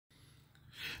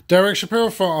Derek Shapiro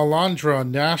for Alondra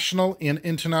National and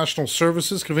International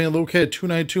Services, conveniently located at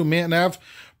 292 Manton Ave,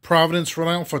 Providence, Rhode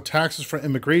Island, for taxes for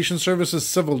immigration services,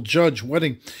 civil, judge,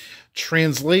 wedding,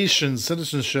 translation,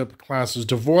 citizenship classes,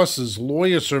 divorces,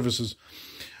 lawyer services,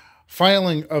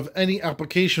 filing of any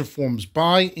application forms,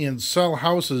 buy and sell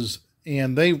houses,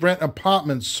 and they rent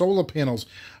apartments, solar panels,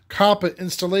 carpet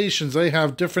installations. They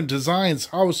have different designs,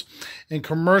 house and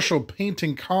commercial,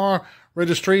 painting, car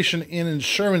registration and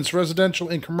insurance, residential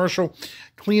and commercial,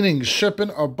 cleaning,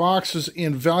 shipping of boxes,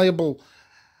 and valuable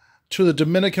to the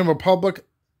Dominican Republic.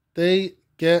 They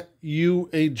get you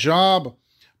a job,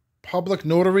 public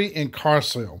notary, and car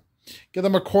sale. Give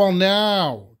them a call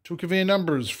now. Two convenient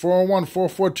numbers,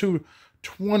 401-442-2189,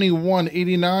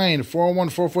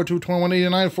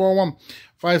 401-442-2189,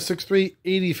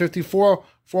 401-563-8054,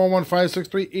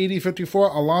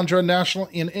 401-563-8054, Alondra National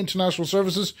and International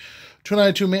Services,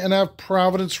 292 Manton Ave,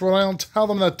 Providence, Rhode Island. Tell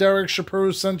them that Derek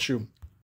Shapiro sent you.